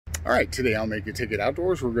All right, today I'll make you take it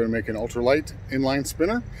outdoors. We're going to make an ultralight inline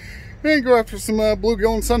spinner and go after some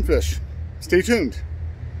bluegill and sunfish. Stay tuned.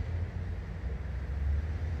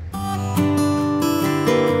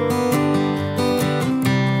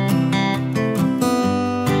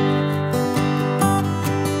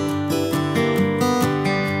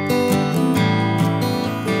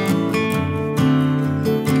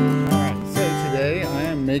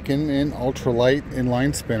 Making an ultralight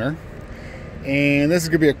inline spinner, and this is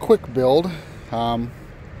going to be a quick build. So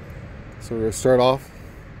we're going to start off,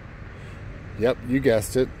 yep, you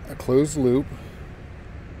guessed it, a closed loop.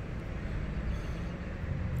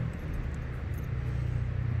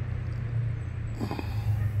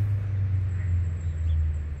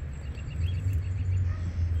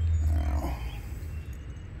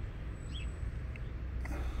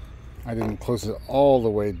 I didn't close it all the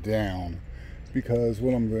way down, because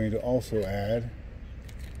what I'm going to also add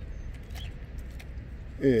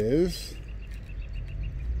is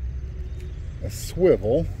a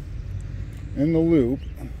swivel in the loop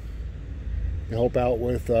to help out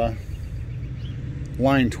with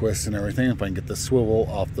line twists and everything. If I can get the swivel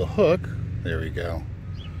off the hook, there we go.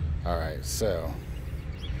 All right, so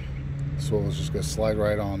swivel's just going to slide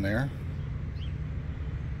right on there.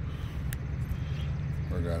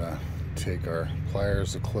 We're going to take our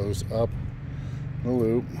pliers to close up the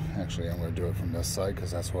loop. Actually, I'm going to do it from this side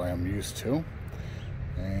because that's what I'm used to.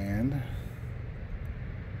 And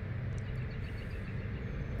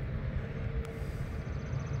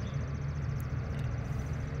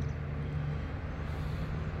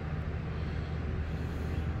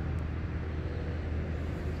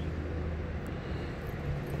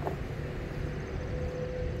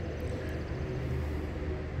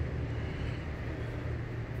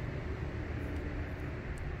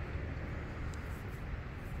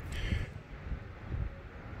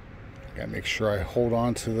gotta make sure I hold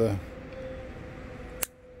on to the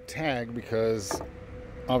tag, because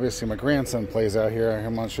obviously my grandson plays out here.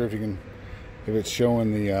 I'm not sure if it's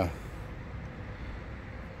showing the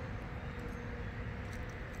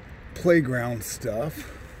playground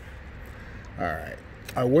stuff. Alright,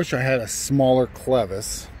 I wish I had a smaller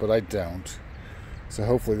clevis, but I don't. So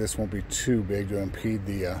hopefully this won't be too big to impede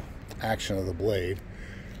the action of the blade.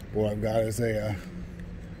 What I've got is a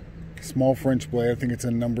small French blade. I think it's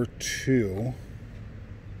a number 2,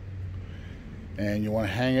 and you want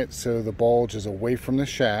to hang it so the bulge is away from the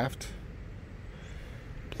shaft.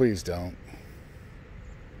 Please don't.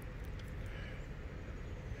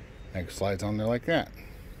 And it slides on there like that.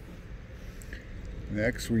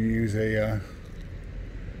 Next, we use a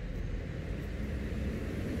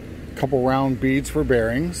couple round beads for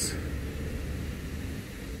bearings.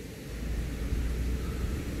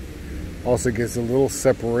 Also gets a little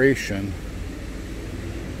separation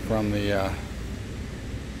from the there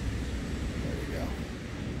you go,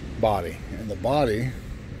 body. And the body,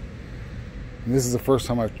 and this is the first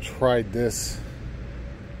time I've tried this,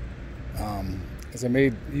 is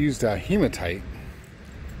I used hematite.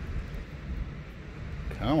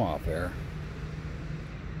 Come off there.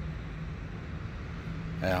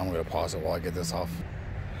 And I'm going to pause it while I get this off.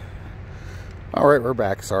 Alright, we're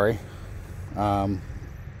back, sorry.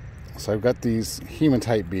 So I've got these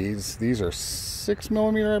hematite beads. These are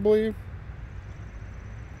 6mm, I believe.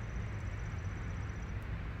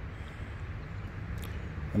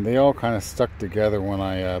 And they all kind of stuck together when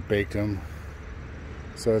I baked them.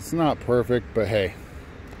 So it's not perfect, but hey,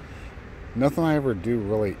 nothing I ever do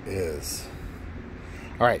really is.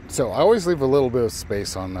 Alright, so I always leave a little bit of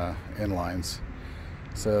space on the inlines.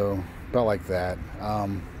 So about like that.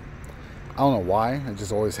 I don't know why, I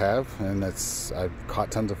just always have, and I've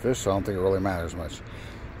caught tons of fish, so I don't think it really matters much.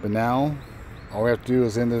 But now, all we have to do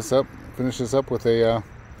is finish this up with a,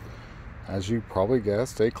 as you probably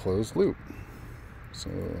guessed, a closed loop. So,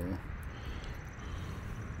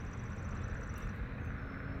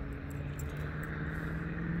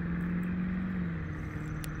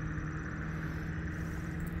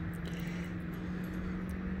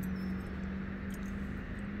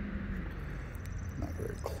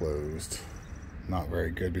 closed. Not very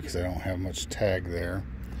good because I don't have much tag there.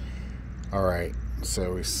 Alright,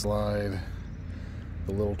 so we slide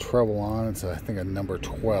the little treble on. It's I think a number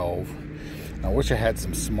 12. I wish I had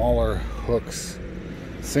some smaller hooks,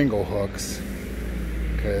 single hooks,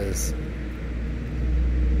 because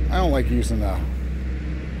I don't like using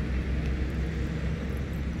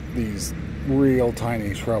these real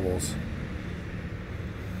tiny trebles.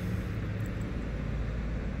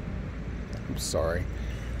 I'm sorry.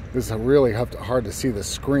 This is really hard to see the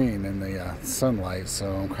screen in the sunlight,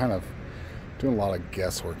 so I'm kind of doing a lot of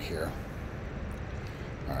guesswork here.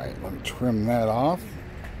 Alright, let me trim that off.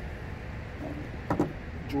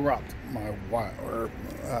 dropped my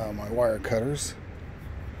wire cutters.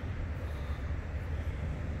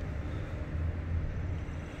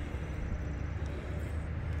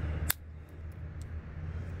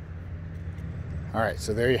 All right,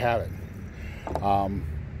 so there you have it. Can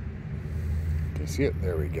you see it?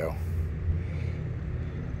 There we go.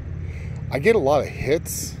 I get a lot of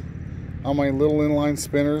hits on my little inline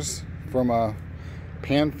spinners from a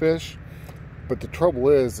panfish, but the trouble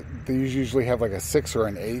is these usually have like a 6 or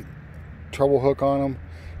an 8 treble hook on them,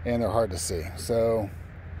 and they're hard to see. So,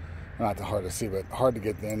 not hard to see, but hard to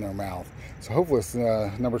get in their mouth. So hopefully this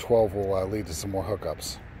number 12 will lead to some more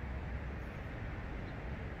hookups.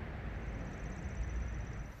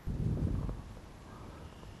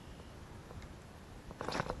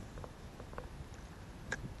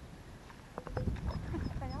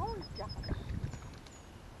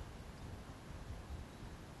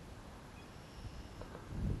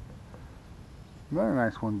 Another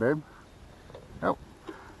nice one, babe. Oh,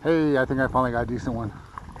 hey, I think I finally got a decent one.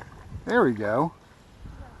 There we go.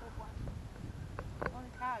 Holy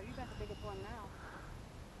cow, you got the biggest one now.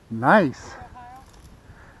 Nice.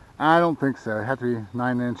 I don't think so. It had to be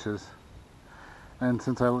 9 inches. And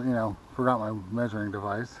since I, forgot my measuring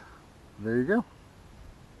device, there you go.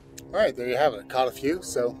 All right, there you have it. Caught a few.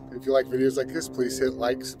 So if you like videos like this, please hit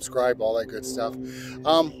like, subscribe, all that good stuff.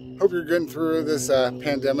 Hope you're getting through this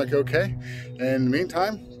pandemic okay. And in the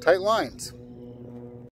meantime, tight lines.